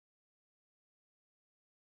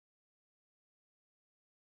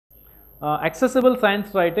accessible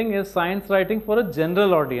science writing is science writing for a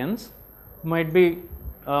general audience, might be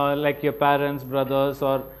like your parents, brothers,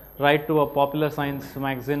 or write to a popular science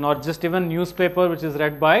magazine, or just even newspaper which is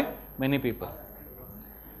read by many people.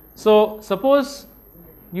 So suppose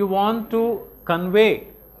you want to convey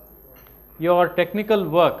your technical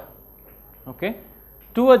work, okay,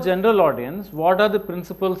 to a general audience, what are the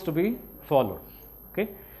principles to be followed? Okay,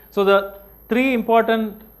 so the three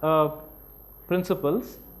important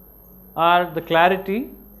principles are the clarity,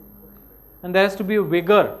 and there has to be a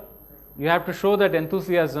vigor. You have to show that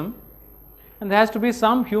enthusiasm, and there has to be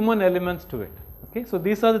some human elements to it. Okay, so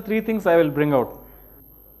these are the three things I will bring out.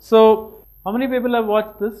 So how many people have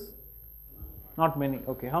watched this? Not many.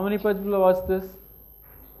 Okay, how many people have watched this?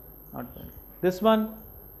 Not many. This one?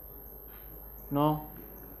 No.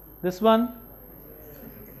 This one?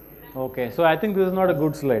 Okay, so I think this is not a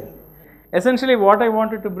good slide. Essentially what I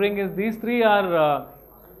wanted to bring is these three are,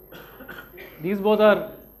 these both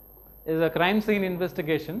are, is a crime scene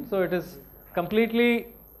investigation. So it is completely,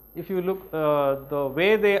 if you look the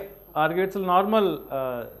way they argue, it's a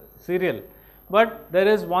normal serial, but there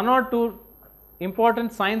is one or two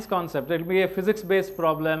important science concepts. It will be a physics based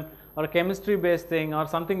problem or a chemistry based thing or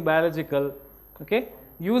something biological. Okay,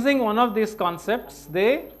 using one of these concepts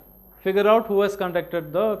they figure out who has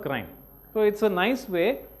conducted the crime. So it's a nice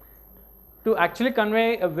way to actually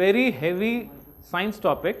convey a very heavy science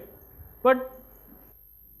topic, but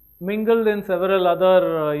mingled in several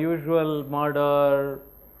other usual murder,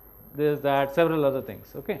 this, that, several other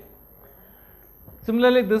things. Okay.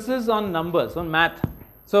 Similarly, this is on numbers, on math.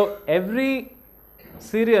 So every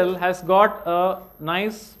serial has got a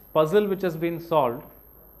nice puzzle which has been solved.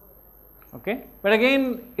 Okay, but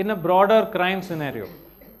again in a broader crime scenario.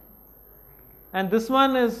 And this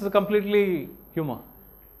one is completely humor,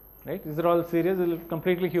 right? These are all serious,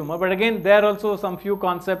 completely humor. But again, there also some few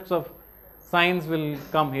concepts of science will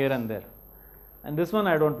come here and there. And this one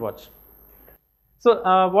I don't watch.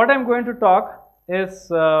 So what I'm going to talk is,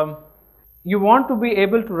 you want to be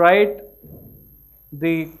able to write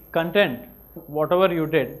the content, whatever you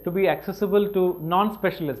did, to be accessible to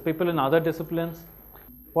non-specialists, people in other disciplines,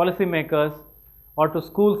 policy makers, or to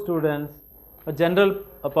school students, a general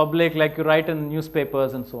public, like you write in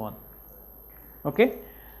newspapers and so on. Okay,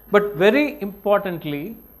 but very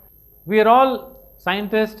importantly, we are all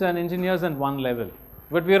scientists and engineers at one level,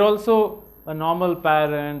 but we are also a normal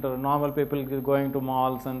parent or normal people going to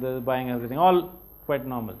malls and they're buying everything, all quite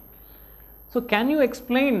normal. So can you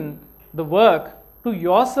explain the work to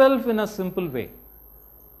yourself in a simple way?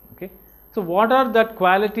 Okay, so what are that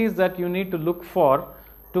qualities that you need to look for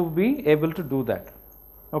to be able to do that?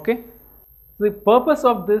 Okay, the purpose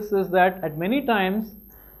of this is that at many times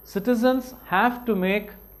citizens have to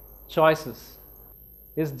make choices.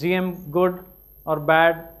 Is GM good or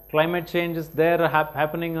bad? Climate change is there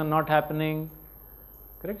happening or not happening?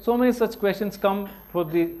 Correct? So many such questions come for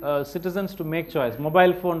the citizens to make choice.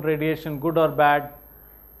 Mobile phone radiation, good or bad?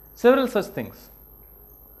 Several such things.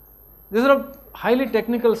 These are highly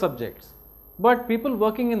technical subjects, but people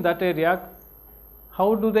working in that area,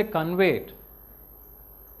 how do they convey it?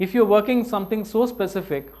 If you're working something so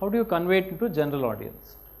specific, how do you convey it to general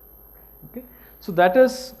audience? Okay, so that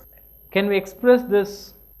is, can we express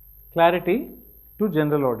this clarity to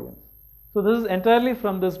general audience? So this is entirely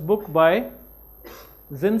from this book by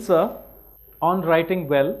Sunthar, On Writing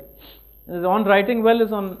Well. On Writing Well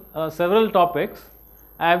is on several topics.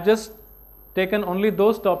 I have just taken only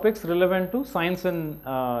those topics relevant to science and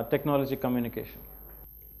technology communication.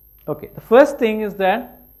 Okay, the first thing is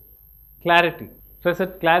that clarity. So I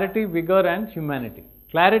said clarity, vigor and humanity.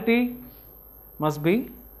 Clarity must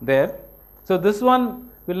be there. So this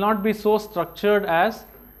one will not be so structured as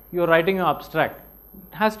you are writing an abstract.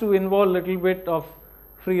 It has to involve little bit of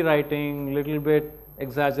free writing, little bit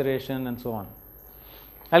exaggeration and so on.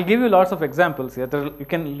 I'll give you lots of examples here, you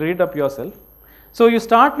can read up yourself. So you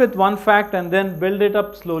start with one fact and then build it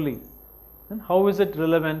up slowly. And how is it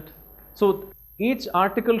relevant? So each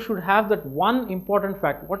article should have that one important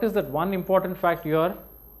fact. What is that one important fact you are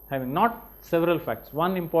having? Not several facts,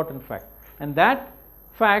 one important fact. And that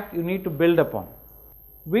fact you need to build upon.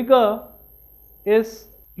 Vigor is,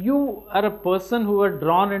 you are a person who are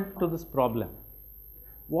drawn into this problem.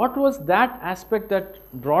 What was that aspect that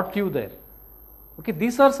brought you there? Okay,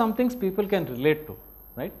 these are some things people can relate to,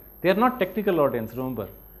 right? They are not technical audience, remember.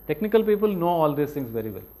 Technical people know all these things very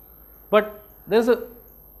well. But there's a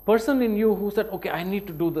person in you who said, okay, I need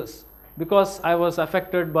to do this because I was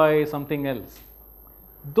affected by something else.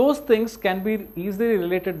 Those things can be easily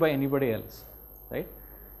related by anybody else, right?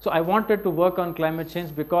 So I wanted to work on climate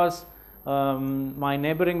change because my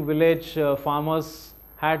neighboring village farmers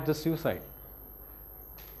had the suicide.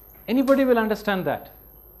 Anybody will understand that.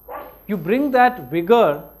 You bring that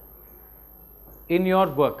vigor in your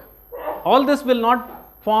work. All this will not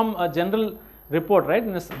form a general report, right?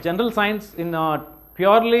 In a general science, in a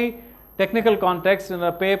purely technical context, in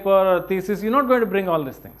a paper or thesis, you're not going to bring all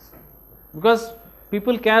these things, because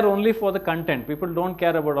people care only for the content. People don't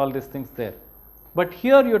care about all these things there. But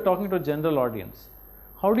here you're talking to a general audience.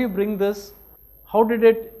 How do you bring this? How did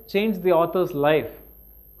it change the author's life,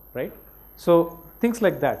 right? So things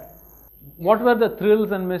like that. What were the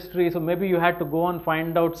thrills and mysteries? So maybe you had to go and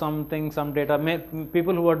find out something, some data.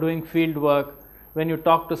 People who are doing field work, when you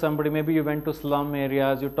talk to somebody, maybe you went to slum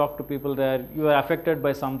areas, you talked to people there, you were affected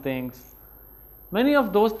by some things. Many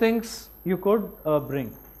of those things you could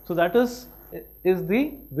bring. So that is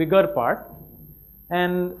the vigor part.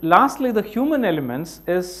 And lastly, the human elements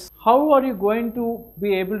is how are you going to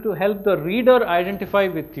be able to help the reader identify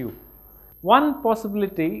with you? One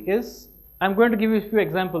possibility is, I'm going to give you a few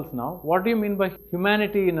examples now. What do you mean by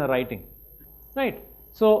humanity in a writing? Right.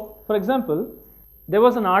 So, for example, there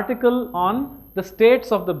was an article on the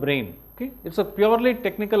states of the brain. Okay, it's a purely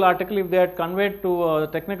technical article. If they had conveyed to a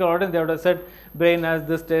technical audience, they would have said brain has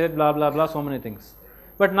this state, blah blah blah, so many things.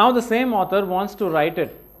 But now the same author wants to write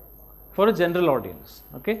it for a general audience.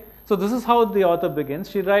 Okay, so this is how the author begins.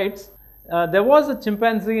 She writes, there was a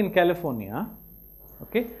chimpanzee in California,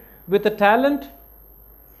 okay, with a talent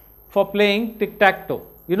for playing tic-tac-toe.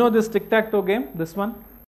 You know this tic-tac-toe game, this one,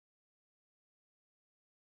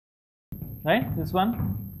 right, this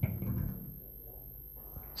one.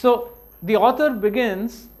 So the author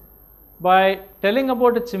begins by telling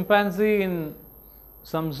about a chimpanzee in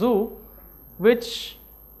some zoo which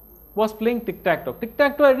was playing tic-tac-toe.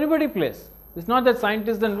 Tic-tac-toe everybody plays. It's not that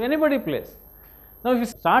scientists and anybody plays. Now if you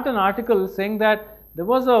start an article saying that there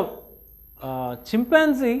was a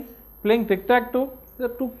chimpanzee playing tic-tac-toe, there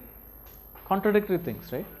are two contradictory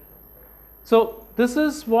things, right? So this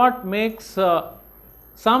is what makes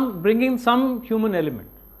bringing some human element,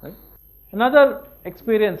 right? Another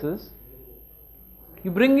experience is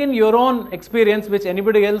you bring in your own experience which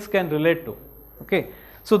anybody else can relate to. Okay,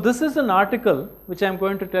 so this is an article which I am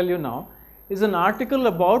going to tell you now, is an article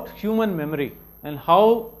about human memory and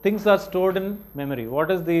how things are stored in memory.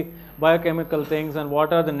 What is the biochemical things and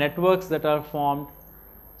what are the networks that are formed.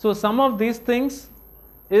 So some of these things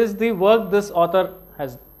is the work this author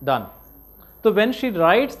has done. So when she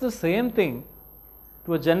writes the same thing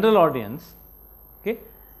to a general audience, okay,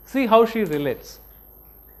 see how she relates.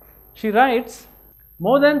 She writes,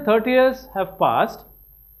 more than 30 years have passed,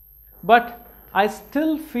 but I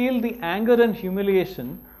still feel the anger and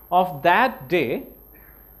humiliation of that day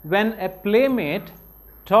when a playmate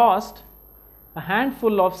tossed a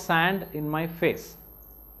handful of sand in my face.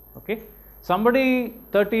 Okay, somebody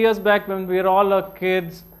 30 years back when we were all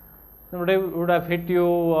kids, somebody would have hit you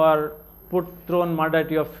or thrown mud at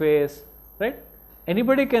your face, right?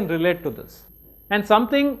 Anybody can relate to this. And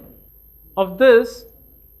something of this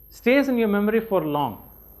stays in your memory for long.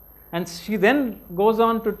 And she then goes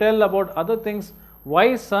on to tell about other things,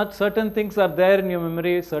 why certain things are there in your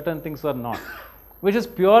memory, certain things are not, which is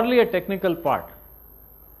purely a technical part.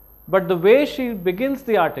 But the way she begins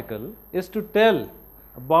the article is to tell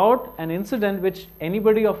about an incident which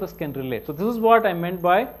anybody of us can relate. So this is what I meant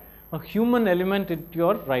by a human element into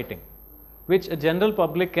your writing, which a general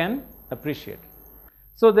public can appreciate.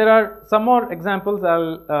 So there are some more examples.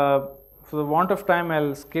 For the want of time,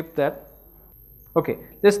 I'll skip that. Okay,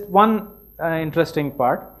 just one interesting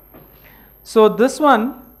part. So this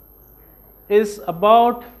one is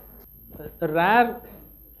about a rare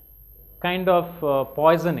kind of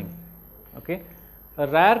poisoning. Okay, a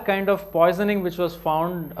rare kind of poisoning which was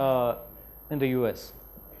found in the US.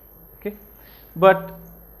 Okay, but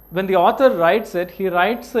when the author writes it, he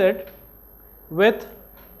writes it with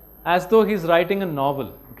as though he's writing a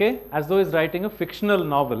novel. Okay, as though he's writing a fictional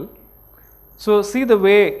novel. So see the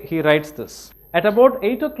way he writes this. At about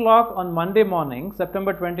 8 o'clock on Monday morning,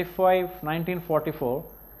 September 25, 1944,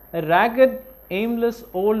 a ragged, aimless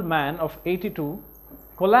old man of 82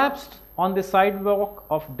 collapsed on the sidewalk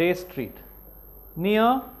of Day Street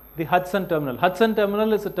near the Hudson Terminal. Hudson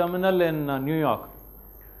Terminal is a terminal in New York.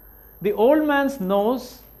 The old man's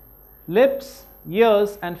nose, lips,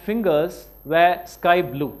 ears and fingers were sky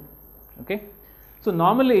blue. Okay, so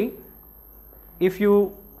normally if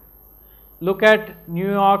you look at New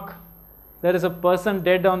York, there is a person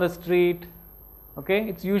dead on the street. Okay,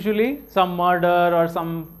 it's usually some murder or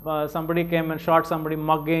somebody came and shot somebody,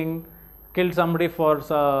 mugging, killed somebody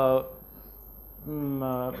for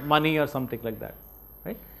money or something like that,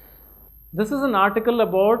 right? This is an article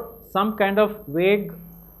about some kind of vague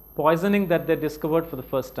poisoning that they discovered for the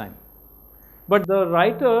first time. But the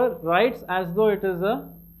writer writes as though it is a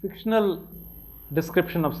fictional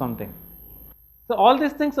description of something. So all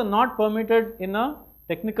these things are not permitted in a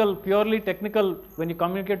technical, purely technical, when you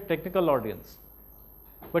communicate technical audience.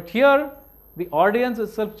 But here the audience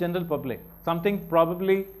itself general public, something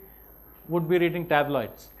probably would be reading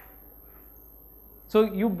tabloids. So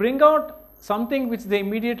you bring out something which they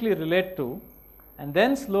immediately relate to and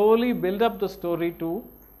then slowly build up the story to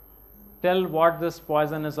tell what this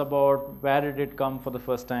poison is about, where did it come for the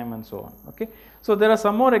first time and so on. Okay. So there are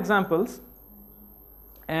some more examples,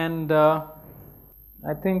 and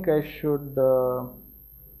I think I should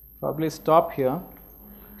probably stop here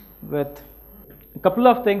with a couple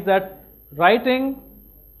of things. That writing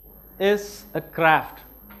is a craft.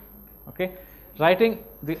 Okay. Writing,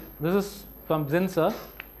 this is from Zinser.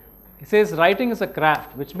 He says writing is a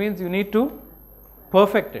craft, which means you need to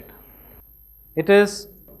perfect it. It is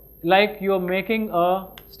like you are making a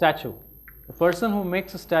statue. The person who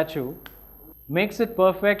makes a statue makes it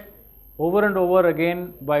perfect over and over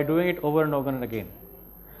again by doing it over and over and again.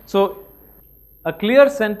 So a clear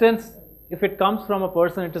sentence, if it comes from a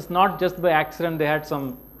person, it is not just by accident they had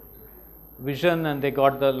some vision and they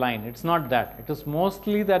got the line. It's not that. It is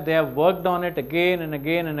mostly that they have worked on it again and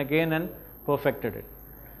again and again and perfected it.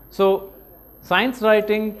 So science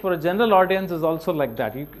writing for a general audience is also like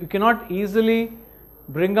that. You cannot easily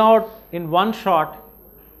bring out in one shot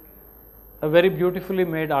a very beautifully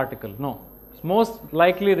made article. No, it's most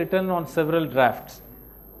likely written on several drafts.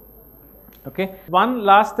 Okay. One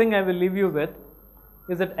last thing I will leave you with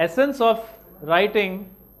is that essence of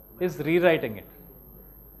writing is rewriting it.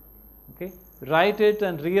 Okay. Write it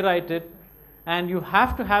and rewrite it, and you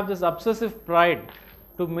have to have this obsessive pride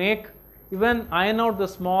to make, even iron out the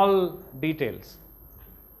small details.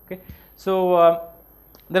 Okay. So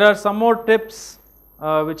there are some more tips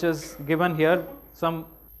which is given here, some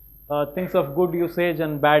things of good usage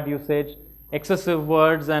and bad usage, excessive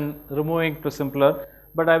words and removing to simpler,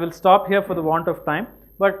 but I will stop here for the want of time.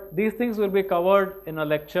 But these things will be covered in a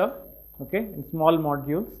lecture, okay, in small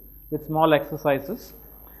modules with small exercises,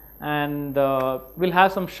 and we'll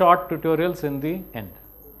have some short tutorials in the end.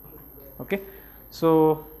 Okay.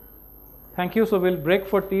 So thank you. So we'll break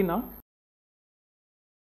for tea now.